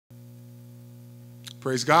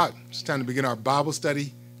Praise God. It's time to begin our Bible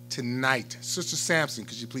study tonight. Sister Sampson,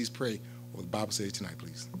 could you please pray over the Bible study tonight,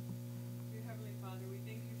 please? Dear Heavenly Father, we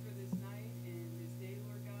thank you for this night and this day,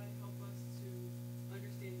 Lord God. Help us to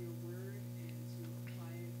understand your word and to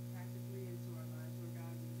apply it practically into our lives, Lord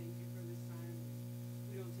God. We thank you for this time.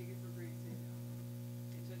 We don't take it for granted.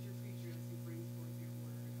 And touch your preacher as he brings forth your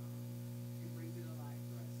word and brings it alive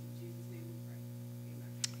for us. In Jesus' name we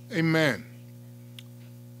pray. Amen. Amen.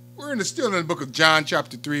 We're still in the book of John,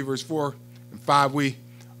 chapter 3, verse 4 and 5. We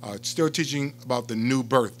are still teaching about the new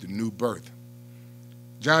birth, the new birth.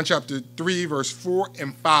 John chapter 3, verse 4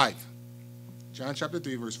 and 5. John chapter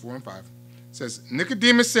 3, verse 4 and 5 says,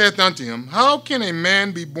 Nicodemus saith unto him, How can a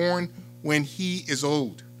man be born when he is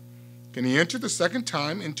old? Can he enter the second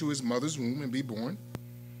time into his mother's womb and be born?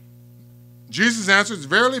 Jesus answers,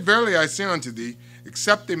 Verily, verily, I say unto thee,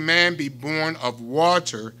 except a man be born of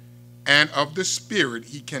water and of the Spirit,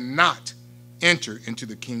 he cannot enter into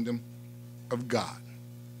the kingdom of God.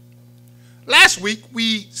 Last week,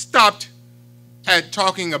 we stopped at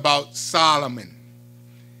talking about Solomon.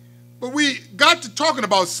 But we got to talking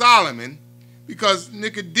about Solomon because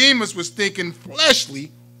Nicodemus was thinking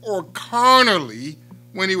fleshly or carnally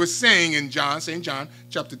when he was saying in St. John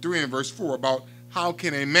chapter 3 and verse 4 about how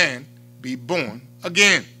can a man be born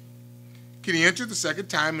again? Can he enter the second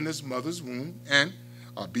time in his mother's womb and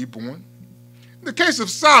be born? In the case of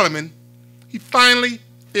Solomon, he finally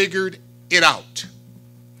figured it out.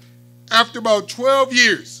 After about 12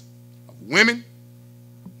 years of women,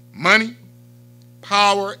 money,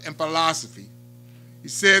 power, and philosophy, he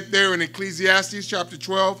said there in Ecclesiastes chapter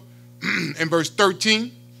 12 and verse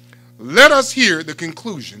 13, Let us hear the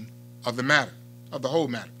conclusion of the matter, of the whole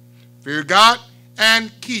matter. Fear God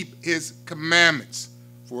and keep his commandments,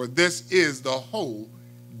 for this is the whole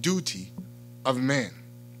duty of man.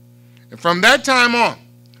 And from that time on,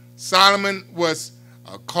 Solomon was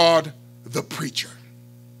called the preacher.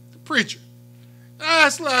 The preacher.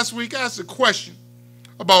 Last week, I asked a question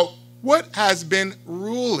about what has been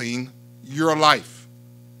ruling your life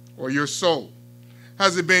or your soul.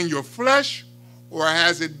 Has it been your flesh or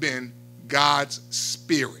has it been God's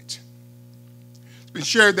Spirit? It's been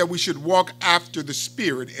shared that we should walk after the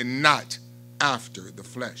Spirit and not after the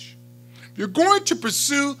flesh. If you're going to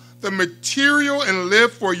pursue the material and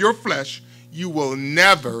live for your flesh, you will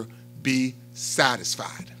never be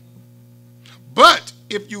satisfied. But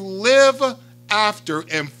if you live after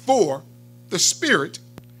and for the Spirit,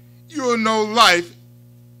 you will know life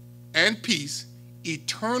and peace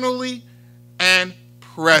eternally and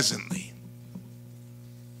presently.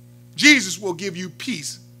 Jesus will give you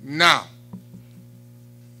peace now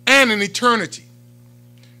and in eternity.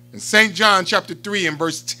 In St. John chapter 3 and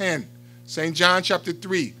verse 10, St. John chapter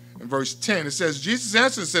 3 and verse 10, it says, Jesus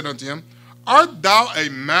answered and said unto him, Art thou a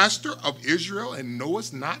master of Israel and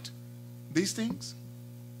knowest not these things?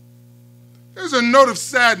 There's a note of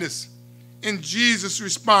sadness in Jesus'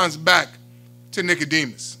 response back to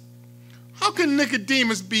Nicodemus. How can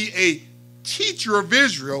Nicodemus be a teacher of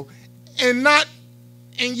Israel and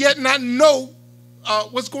yet not know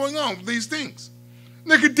what's going on with these things?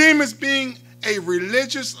 Nicodemus being a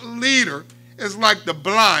religious leader is like the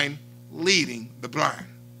blind leading the blind.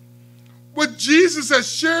 What Jesus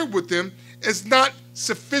has shared with them is not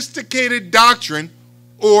sophisticated doctrine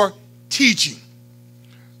or teaching.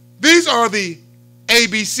 These are the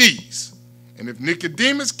ABCs. And if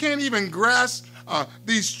Nicodemus can't even grasp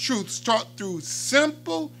these truths taught through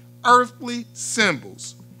simple earthly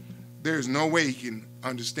symbols, there's no way he can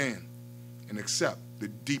understand and accept the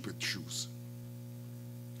deeper truths.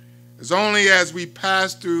 It's only as we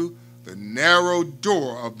pass through the narrow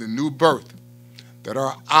door of the new birth that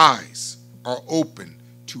our eyes are open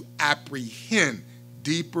to apprehend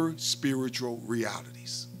deeper spiritual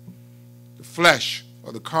realities. The flesh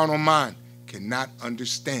or the carnal mind cannot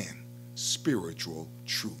understand spiritual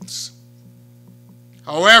truths.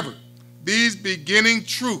 However, these beginning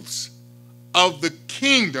truths of the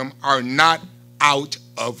kingdom are not out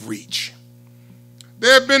of reach. They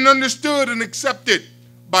have been understood and accepted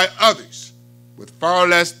by others with far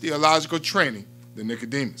less theological training than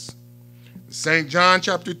Nicodemus. In St. John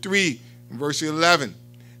chapter 3, verse 11,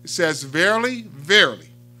 it says, Verily, verily,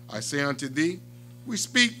 I say unto thee, we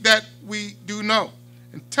speak that we do know,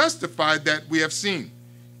 and testify that we have seen,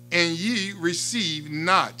 and ye receive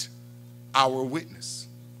not our witness.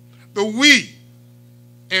 The we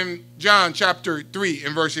in John chapter 3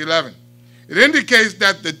 and verse 11, it indicates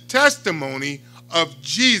that the testimony of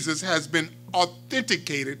Jesus has been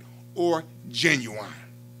authenticated or genuine.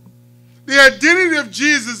 The identity of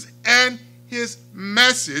Jesus and his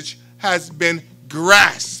message has been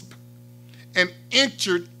grasped and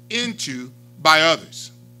entered into by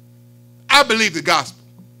others. I believe the gospel.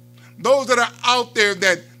 Those that are out there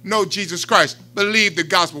that know Jesus Christ believe the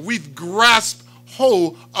gospel. We've grasped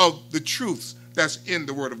hold of the truths that's in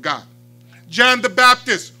the Word of God. John the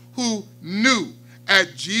Baptist, who knew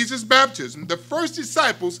at Jesus' baptism, the first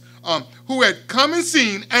disciples who had come and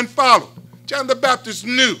seen and followed, John the Baptist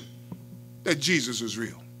knew that Jesus was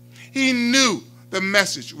real. He knew the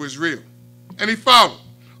message was real, and he followed.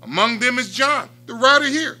 Among them is John, the writer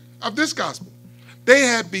here of this gospel. They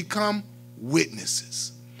had become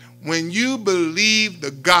witnesses. When you believe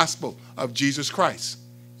the gospel of Jesus Christ,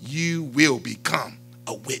 you will become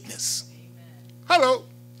a witness. Amen. Hello.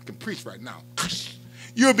 I can preach right now.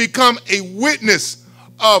 You'll become a witness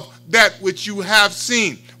of that which you have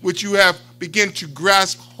seen, which you have begun to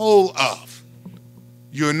grasp hold of.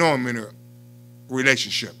 You'll know him in a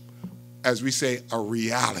relationship, as we say, a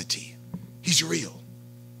reality. He's real.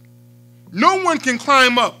 No one can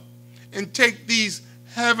climb up and take these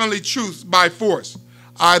heavenly truths by force,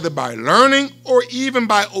 either by learning or even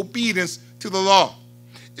by obedience to the law.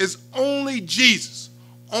 It's only Jesus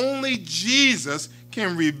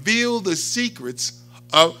can reveal the secrets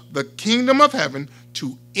of the kingdom of heaven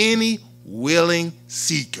to any willing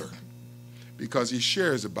seeker, because he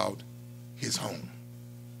shares about his home.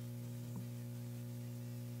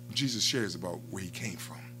 Jesus shares about where he came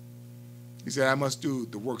from. He said, I must do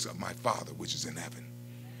the works of my Father which is in heaven.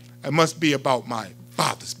 I must be about my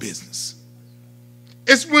Father's business.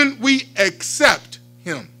 It's when we accept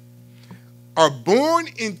him, are born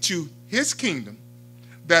into his kingdom,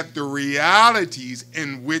 that the realities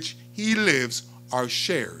in which he lives are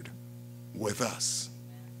shared with us.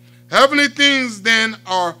 Heavenly things then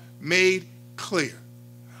are made clear.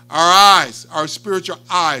 Our eyes, our spiritual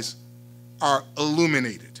eyes, are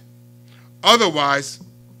illuminated. Otherwise,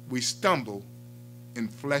 we stumble in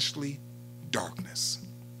fleshly darkness.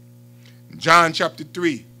 In John chapter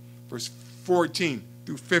 3, verse 14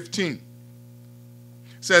 through 15,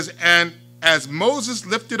 says, and as Moses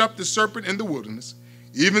lifted up the serpent in the wilderness,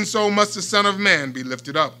 even so must the Son of Man be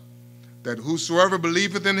lifted up, that whosoever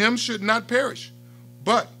believeth in him should not perish,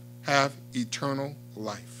 but have eternal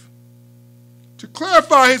life. To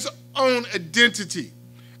clarify his own identity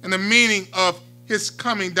and the meaning of his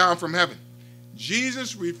coming down from heaven,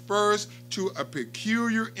 Jesus refers to a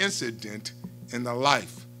peculiar incident in the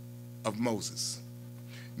life of Moses.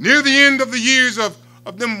 Near the end of the years of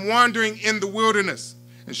them wandering in the wilderness,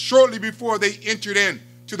 and shortly before they entered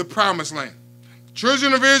into the promised land, the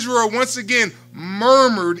children of Israel once again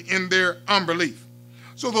murmured in their unbelief.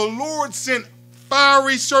 So the Lord sent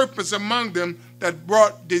fiery serpents among them that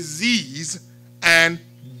brought disease and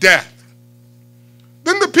death.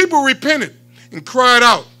 Then the people repented and cried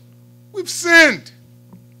out, we've sinned.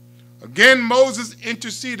 Again, Moses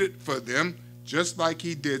interceded for them, just like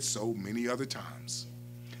he did so many other times.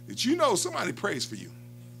 Did you know somebody prays for you?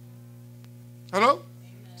 Hello? Amen.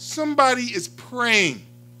 Somebody is praying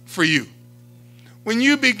for you. When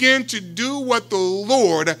you begin to do what the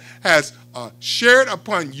Lord has shared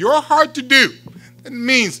upon your heart to do, that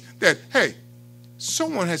means that, hey,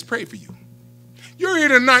 someone has prayed for you. You're here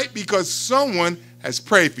tonight because someone has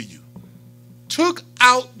prayed for you. Took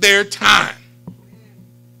out their time,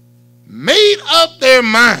 made up their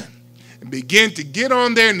mind, and began to get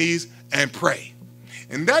on their knees and pray.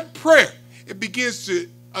 And that prayer, it begins to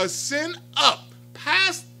ascend up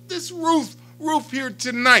past this roof here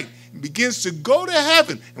tonight. It begins to go to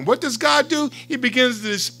heaven. And what does God do? He begins to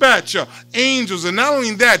dispatch angels. And not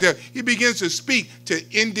only that, he begins to speak to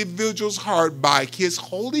individuals' heart by his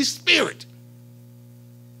Holy Spirit.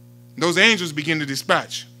 Those angels begin to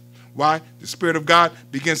dispatch. Why? The Spirit of God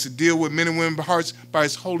begins to deal with men and women's hearts by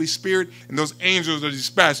his Holy Spirit, and those angels are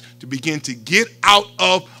dispatched to begin to get out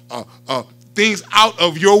of things out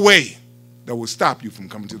of your way that will stop you from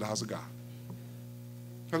coming to the house of God.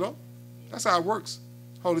 Hello? That's how it works.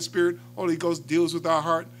 Holy Spirit, Holy Ghost deals with our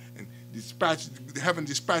heart, and heaven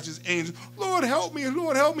dispatches angels. Lord, help me.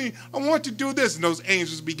 Lord, help me. I want to do this. And those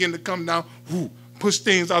angels begin to come down, push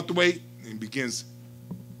things out the way, and begins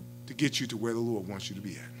to get you to where the Lord wants you to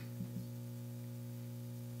be at.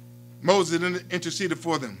 Moses interceded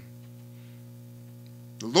for them.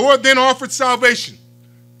 The Lord then offered salvation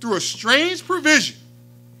through a strange provision.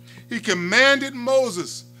 He commanded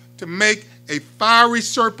Moses to make a fiery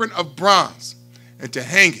serpent of bronze and to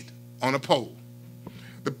hang it on a pole.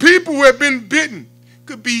 The people who had been bitten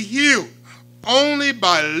could be healed only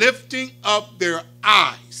by lifting up their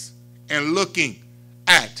eyes and looking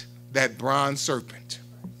at that bronze serpent.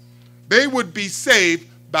 They would be saved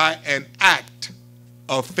by an act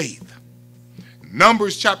of faith.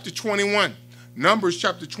 Numbers chapter 21,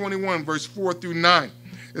 verse 4 through 9.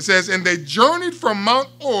 It says, and they journeyed from Mount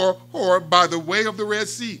Hor by the way of the Red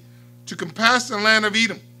Sea to compass the land of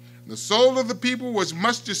Edom. And the soul of the people was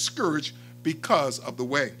much discouraged because of the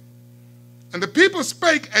way. And the people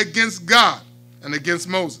spake against God and against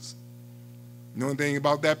Moses. You know anything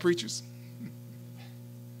about that, preachers?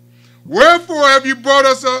 Wherefore have you brought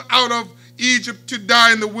us out of Egypt to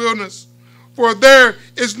die in the wilderness? For there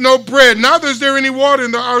is no bread, neither is there any water,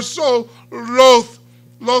 and our soul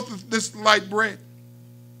loatheth this light bread.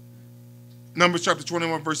 Numbers chapter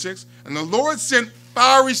 21, verse 6. And the Lord sent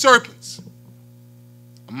fiery serpents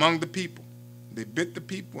among the people. They bit the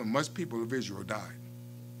people, and much people of Israel died.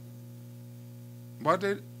 Why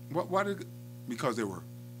did? Because they were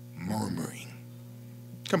murmuring,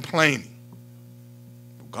 complaining.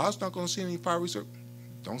 God's not going to send any fiery serpents.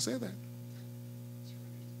 Don't say that.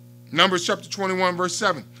 Numbers chapter 21, verse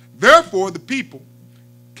 7. Therefore the people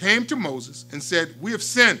came to Moses and said, we have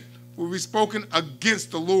sinned, for we've spoken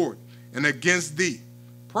against the Lord and against thee.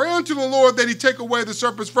 Pray unto the Lord that he take away the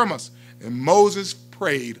serpents from us. And Moses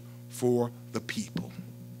prayed for the people.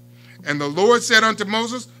 And the Lord said unto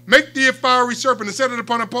Moses, make thee a fiery serpent and set it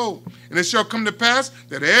upon a pole. And it shall come to pass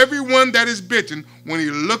that every one that is bitten, when he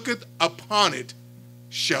looketh upon it,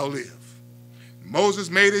 shall live. Moses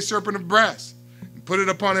made a serpent of brass and put it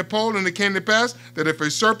upon a pole, and it came to pass that if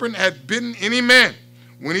a serpent had bitten any man,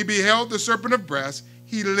 when he beheld the serpent of brass,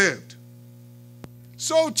 he lived.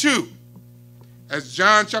 So too, as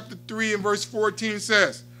John chapter 3 and verse 14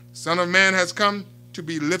 says, the Son of Man has come to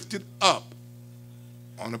be lifted up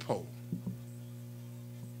on a pole.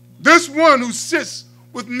 This one who sits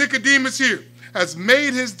with Nicodemus here has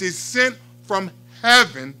made his descent from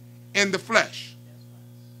heaven in the flesh.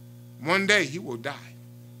 One day he will die.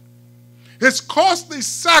 His costly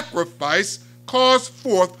sacrifice calls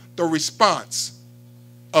forth the response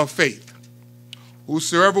of faith.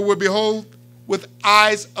 Whosoever will behold with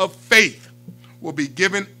eyes of faith will be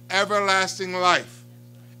given everlasting life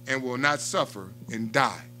and will not suffer and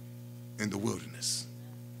die in the wilderness.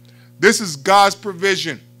 This is God's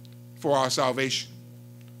provision for our salvation,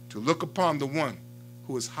 to look upon the one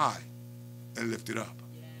who is high and lifted up.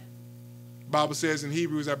 The Bible says in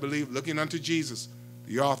Hebrews, I believe, looking unto Jesus,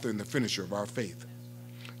 the author and the finisher of our faith.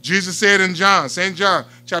 Jesus said in St. John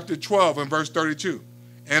chapter 12 and verse 32,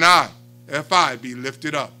 and I, if I be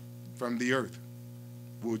lifted up from the earth,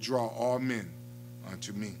 will draw all men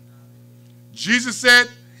unto me. Jesus said,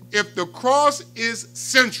 if the cross is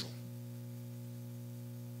central,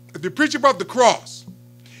 if you preach about the cross,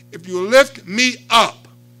 if you lift me up,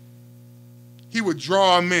 he would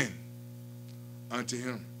draw men unto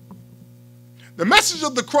him. The message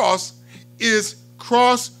of the cross is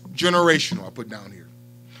cross-generational, I put down here.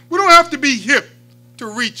 We don't have to be hip to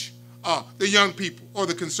reach the young people or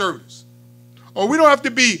the conservatives. Or we don't have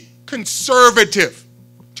to be conservative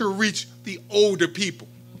to reach the older people.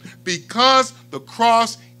 Because the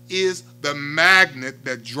cross is the magnet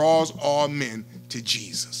that draws all men to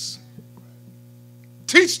Jesus.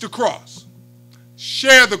 Teach the cross.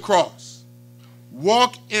 Share the cross.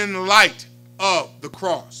 Walk in light of the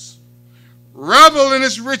cross. Revel in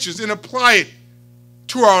its riches and apply it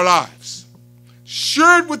to our lives.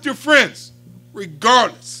 Share it with your friends,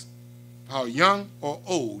 regardless of how young or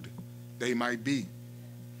old they might be.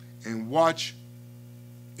 And watch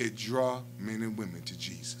it draw men and women to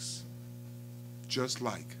Jesus, just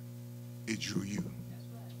like it drew you.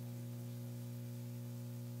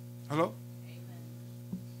 Hello?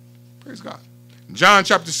 Praise God. John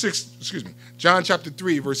chapter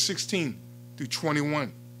 3, verse 16 through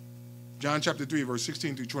 21. John chapter 3, verse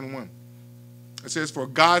 16 through 21. It says, for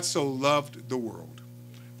God so loved the world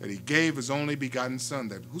that he gave his only begotten Son,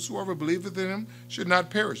 that whosoever believeth in him should not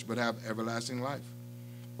perish, but have everlasting life.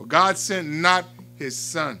 For God sent not his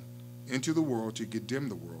Son into the world to condemn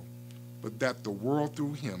the world, but that the world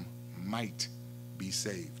through him might be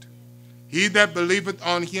saved. He that believeth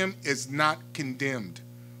on him is not condemned,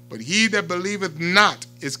 but he that believeth not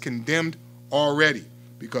is condemned already,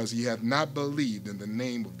 because he hath not believed in the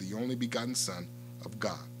name of the only begotten Son of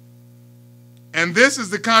God. And this is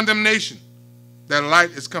the condemnation, that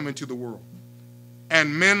light is come into the world,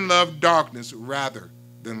 and men love darkness rather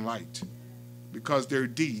than light, because their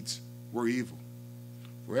deeds were evil.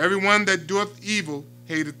 For everyone that doeth evil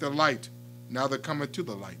hateth the light, neither cometh to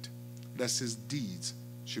the light, lest his deeds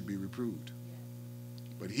should be reproved.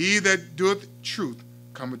 But he that doeth truth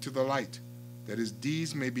cometh to the light, that his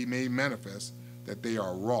deeds may be made manifest, that they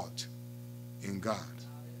are wrought in God.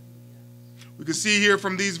 We can see here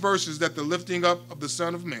from these verses that the lifting up of the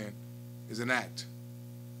Son of Man is an act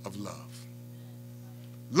of love.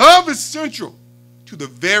 Love is central to the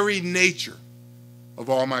very nature of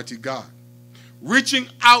Almighty God. reaching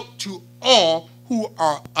out to all who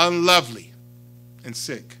are unlovely and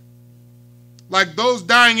sick. Like those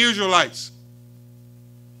dying Israelites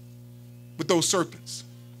with those serpents.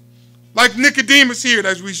 Like Nicodemus here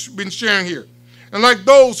that we've been sharing here. And like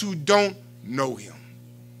those who don't know him.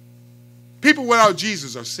 People without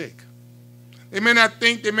Jesus are sick. They may not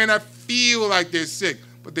think, they may not feel like they're sick,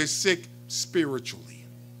 but they're sick spiritually.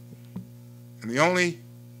 And the only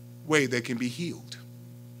way they can be healed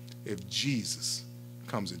if Jesus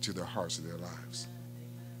comes into their hearts and their lives.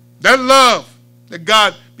 That love that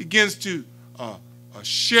God begins to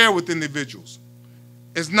share with individuals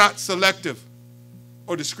is not selective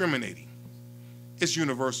or discriminating. It's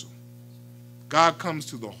universal. God comes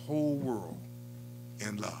to the whole world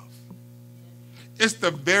in love. It's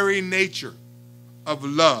the very nature of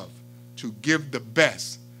love to give the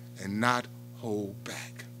best and not hold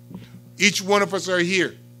back. Each one of us are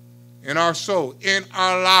here in our soul, in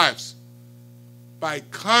our lives, by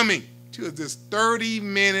coming to this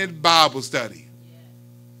 30-minute Bible study.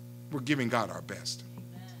 We're giving God our best.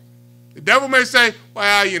 The devil may say,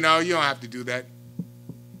 well, you don't have to do that.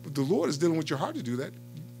 But the Lord is dealing with your heart to do that.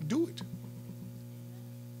 Do it.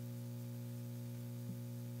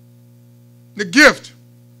 The gift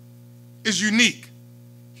is unique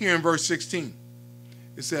here in verse 16.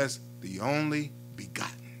 It says, the only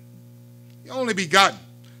begotten. The only begotten.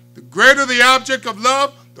 The greater the object of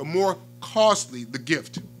love, the more costly the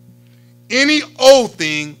gift. Any old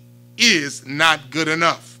thing is not good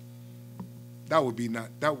enough. That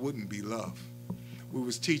wouldn't be love. We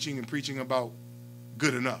was teaching and preaching about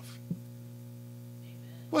good enough.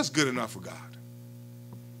 What's good enough for God?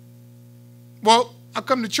 Well, I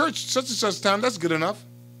come to church such and such time, that's good enough.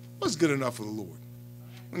 What's good enough for the Lord?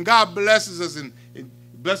 When God blesses us and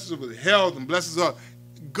blesses us with health and blesses us,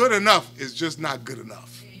 good enough is just not good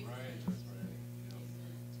enough.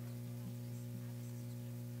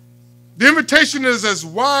 The invitation is as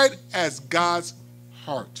wide as God's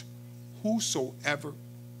heart. Whosoever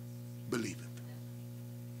believeth.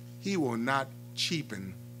 He will not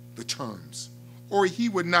cheapen the terms, or he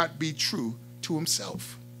would not be true to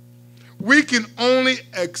himself. We can only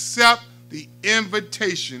accept the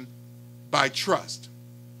invitation by trust,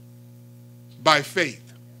 by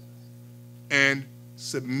faith, and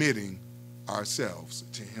submitting ourselves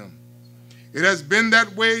to him. It has been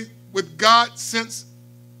that way with God since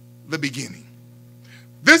the beginning.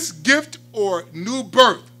 This gift or new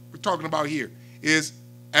birth we're talking about here is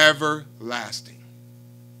everlasting.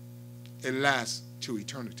 It lasts to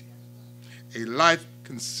eternity. A life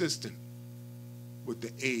consistent with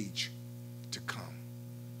the age to come.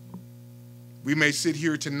 We may sit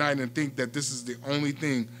here tonight and think that this is the only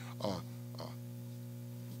thing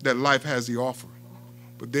that life has to offer.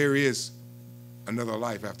 But there is another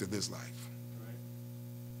life after this life.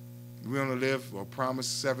 We only live or promise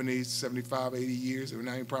 70, 75, 80 years. We're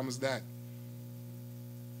not even promised that.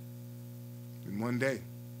 And one day,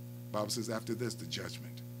 the Bible says after this, the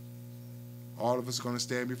judgment. All of us are going to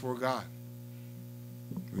stand before God.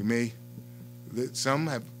 Some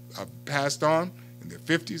have passed on in their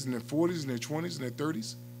 50s and their 40s and their 20s and their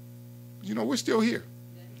 30s. But we're still here.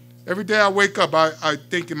 Every day I wake up, I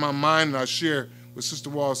think in my mind, and I share with Sister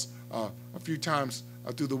Walls a few times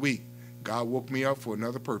through the week. God woke me up for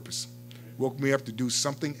another purpose. Woke me up to do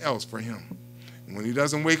something else for him. And when he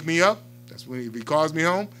doesn't wake me up, that's when if he calls me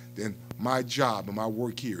home, then my job and my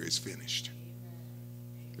work here is finished.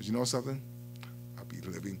 But you know something? I'll be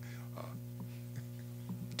living,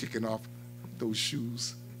 kicking off those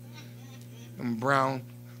shoes. I'm brown,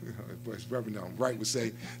 as Reverend Wright would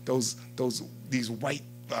say, these white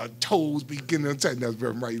toes begin to tell. That's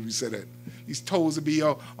Reverend Wright who said that. These toes will be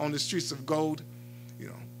on the streets of gold.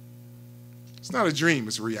 It's not a dream,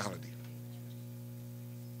 it's a reality.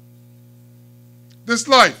 This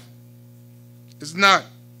life is not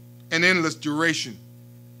an endless duration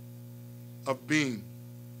of being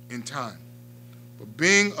in time, but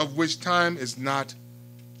being of which time is not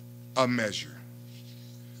a measure.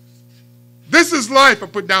 This is life, I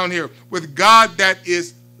put down here, with God that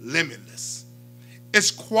is limitless.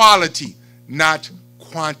 It's quality, not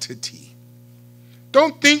quantity.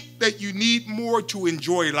 Don't think that you need more to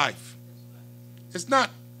enjoy life. It's not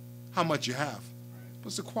how much you have, but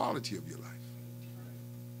it's the quality of your life.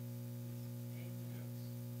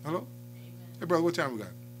 Hello? Hey, brother, what time we got?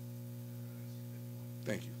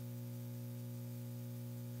 Thank you.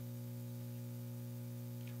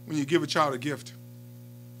 When you give a child a gift,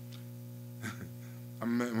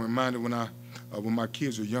 I'm reminded when my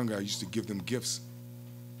kids were younger, I used to give them gifts,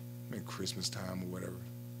 maybe Christmas time or whatever.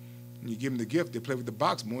 When you give them the gift, they play with the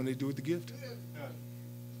box more than they do with the gift.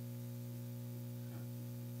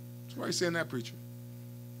 Why are you saying that, preacher?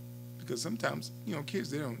 Because sometimes, kids,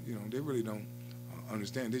 they don't, they really don't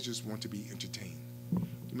understand. They just want to be entertained.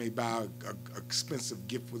 You may buy an expensive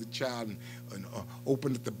gift for the child and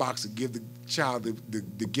open up the box and give the child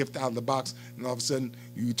the gift out of the box, and all of a sudden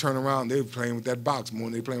you turn around, they're playing with that box more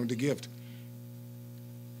than they're playing with the gift.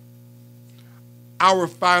 Our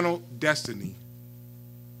final destiny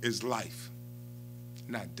is life,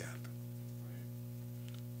 not death.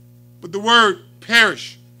 But the word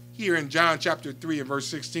perish here in John chapter 3 and verse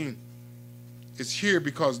 16 is here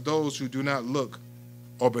because those who do not look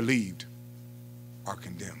or believed are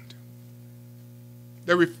condemned.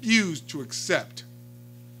 They refuse to accept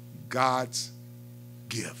God's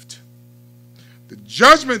gift. The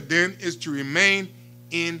judgment then is to remain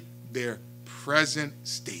in their present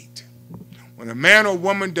state. When a man or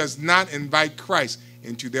woman does not invite Christ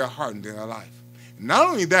into their heart and their life. And not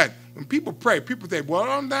only that, when people pray, people say, well,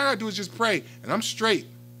 all I gotta do is just pray and I'm straight.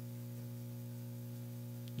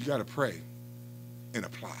 You gotta pray and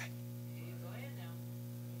apply.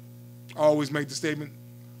 I always make the statement,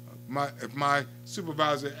 if my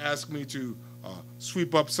supervisor asks me to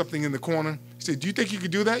sweep up something in the corner, he said, do you think you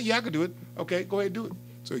could do that? Yeah, I could do it. Okay, go ahead, do it.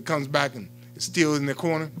 So he comes back and it's still in the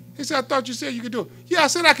corner. He said, I thought you said you could do it. Yeah, I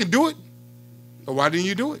said I could do it. But why didn't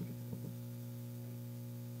you do it?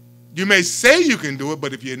 You may say you can do it,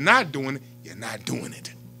 but if you're not doing it, you're not doing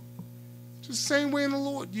it. It's the same way in the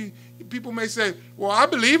Lord. People may say, well, I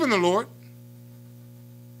believe in the Lord.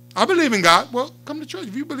 I believe in God. Well, come to church.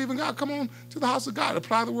 If you believe in God, come on to the house of God.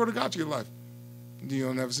 Apply the word of God to your life. You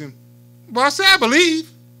don't ever see him. Well, I say I believe.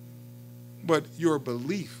 But your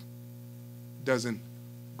belief doesn't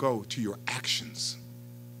go to your actions.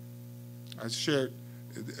 I shared,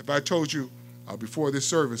 if I told you before this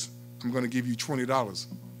service, I'm going to give you $20,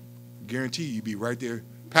 guarantee you'd be right there.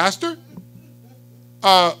 Pastor?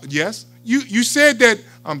 Yes. You said that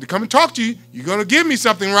to come and talk to you, you're going to give me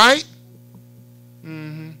something, right?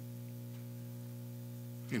 Mm-hmm.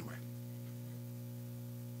 Anyway.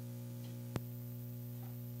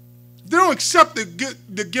 They don't accept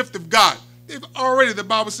the gift of God. They've already, the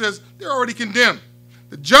Bible says, they're already condemned.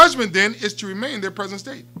 The judgment then is to remain in their present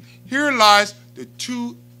state. Here lies the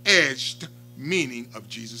two-edged meaning of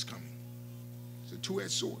Jesus coming. It's a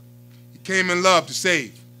two-edged sword. He came in love to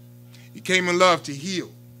save. He came in love to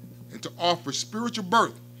heal and to offer spiritual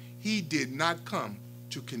birth. He did not come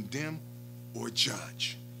to condemn or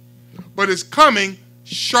judge. But his coming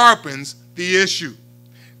sharpens the issue.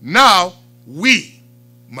 Now we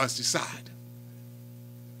must decide.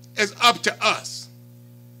 It's up to us.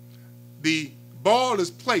 The ball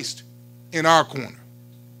is placed in our corner.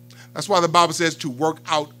 That's why the Bible says to work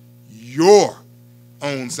out your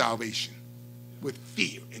own salvation with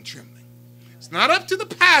fear and trembling. It's not up to the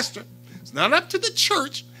pastor. It's not up to the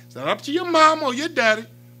church. It's not up to your mom or your daddy,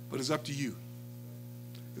 but it's up to you.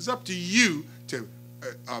 It's up to you to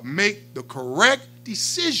make the correct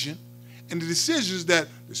decision, and the decisions that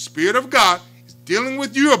the Spirit of God is dealing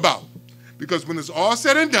with you about. Because when it's all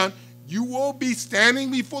said and done, you will be standing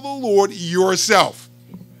before the Lord yourself.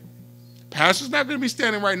 Pastor's not going to be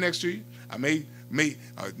standing right next to you.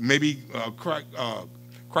 Maybe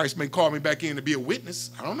Christ may call me back in to be a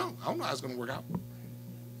witness. I don't know. I don't know how it's going to work out.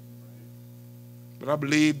 But I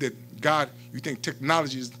believe that God, you think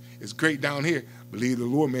technology is great down here. I believe the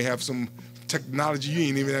Lord may have some technology you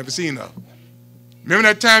ain't even ever seen of. Remember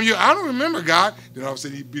that time I don't remember, God. Then all of a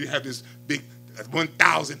sudden you have this big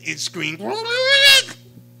 1,000-inch screen.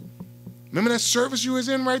 Remember that service you was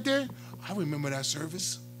in right there? I remember that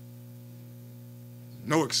service.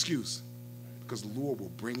 No excuse, because the Lord will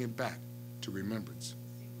bring it back to remembrance.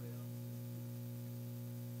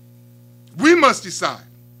 We must decide.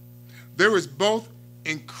 There is both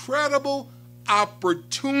incredible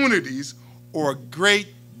opportunities or great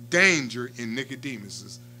danger in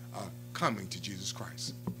Nicodemus' coming to Jesus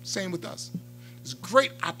Christ. Same with us. There's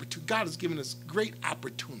great opportunity. God has given us great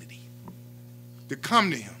opportunity to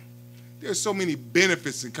come to him. There's so many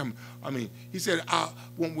benefits in coming. He said, I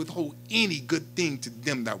won't withhold any good thing to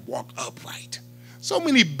them that walk upright. So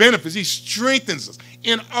many benefits. He strengthens us.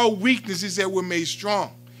 In our weakness, he said, we're made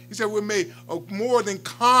strong. He said, we're made more than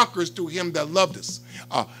conquerors through him that loved us.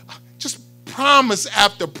 Just promise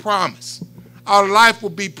after promise. Our life will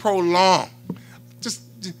be prolonged.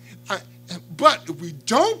 But if we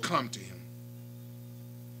don't come to him,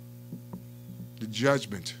 the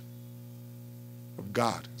judgment of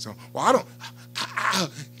God. So, well,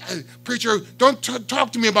 preacher, don't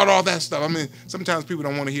talk to me about all that stuff. Sometimes people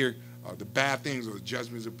don't want to hear the bad things or the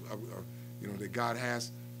judgments that God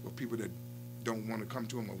has for people that don't want to come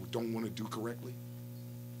to him or don't want to do correctly.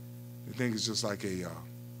 They think it's just like a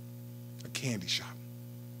candy shop.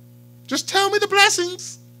 Just tell me the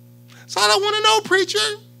blessings. That's all I want to know, preacher.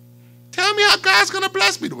 Tell me how God's going to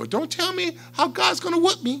bless me. But don't tell me how God's going to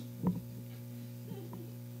whip me.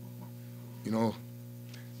 You know,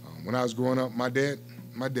 when I was growing up, my dad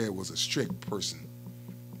was a strict person.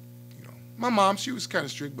 You know, my mom, she was kind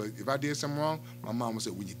of strict, but if I did something wrong, my mom would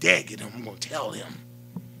say, when your dad get home, I'm going to tell him.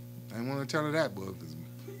 I didn't want to tell her that, but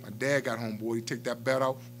my dad got home, boy, he took that belt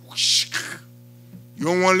out. Whoosh. You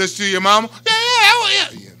don't want to listen to your mama? Yeah.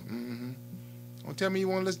 Mm-hmm. Don't tell me you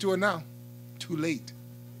want to listen to her now. Too late.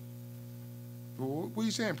 Well, what are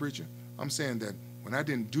you saying, preacher? I'm saying that when I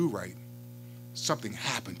didn't do right, something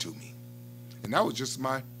happened to me. And that was just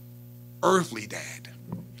my earthly dad.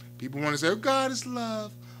 People want to say, oh, God is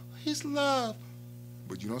love. He's love.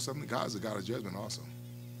 But you know something? God is a God of judgment also.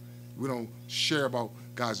 We don't share about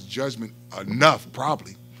God's judgment enough,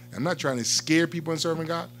 probably. I'm not trying to scare people in serving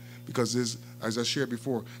God, because there's, as I shared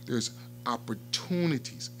before, there's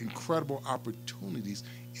opportunities, incredible opportunities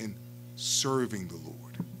in serving the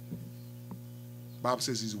Lord. The Bible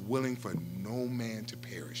says he's willing for no man to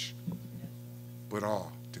perish, but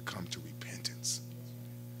all to come to repentance.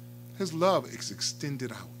 His love is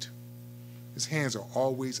extended out. His hands are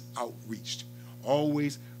always outreached,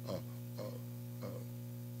 always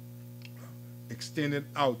extended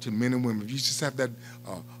out to men and women. If you just have that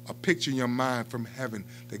a picture in your mind from heaven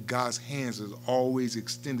that God's hands is always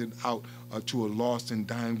extended out to a lost and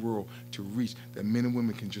dying world to reach, that men and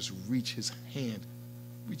women can just reach his hand,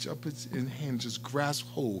 reach up his hand, just grasp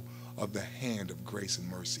hold of the hand of grace and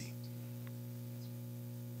mercy.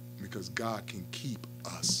 Because God can keep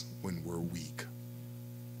us when we're weak.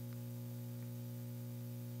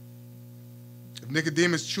 If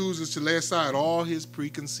Nicodemus chooses to lay aside all his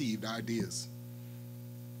preconceived ideas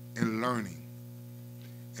and learning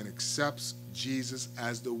and accepts Jesus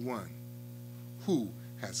as the one who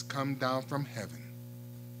has come down from heaven,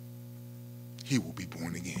 he will be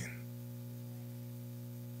born again.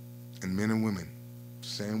 And men and women,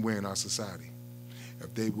 same way in our society,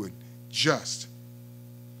 if they would just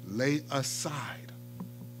lay aside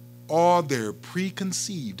all their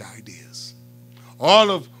preconceived ideas,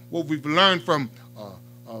 all of what we've learned from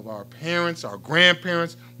of our parents, our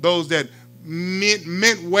grandparents, those that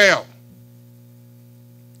meant well,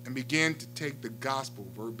 and begin to take the gospel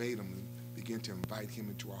verbatim and begin to invite him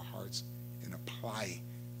into our hearts and apply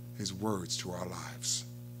his words to our lives,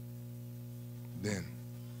 then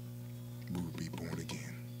we will be born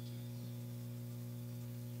again.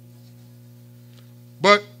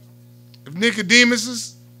 But if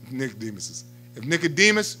Nicodemus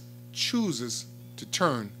chooses to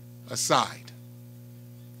turn aside,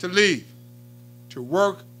 to leave, to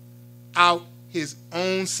work out his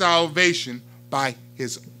own salvation by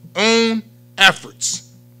his own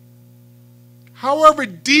efforts, however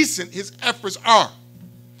decent his efforts are,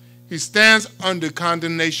 he stands under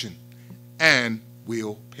condemnation and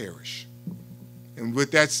will perish. And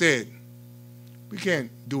with that said, we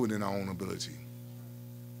can't do it in our own ability.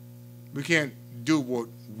 We can't do what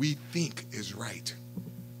we think is right,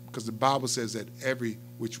 because the Bible says that every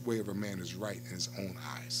which way of a man is right in his own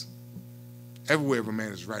eyes. Every way of a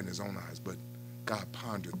man is right in his own eyes, but God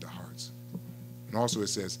pondered the hearts. And also it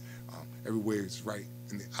says, every way is right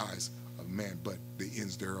in the eyes of man, but the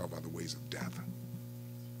ends thereof are the ways of death.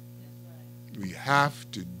 We have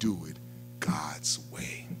to do it God's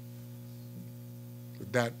way.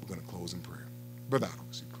 With that, we're going to close in prayer. Brother Otto,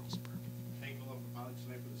 you close in prayer. Thankful of Father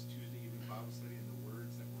tonight for this Tuesday evening Bible study and the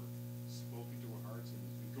words that were spoken to our hearts. And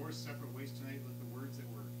as we go our separate ways tonight, let the words that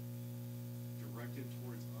were directed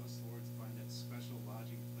towards us, Lord, find that special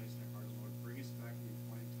lodging place in our heart. Lord, bring us back to the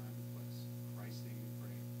appointed time and place. In Christ's name we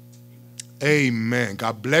pray. Amen. Amen.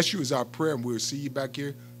 God bless you is our prayer, and we'll see you back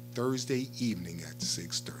here Thursday evening at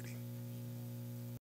 6:30.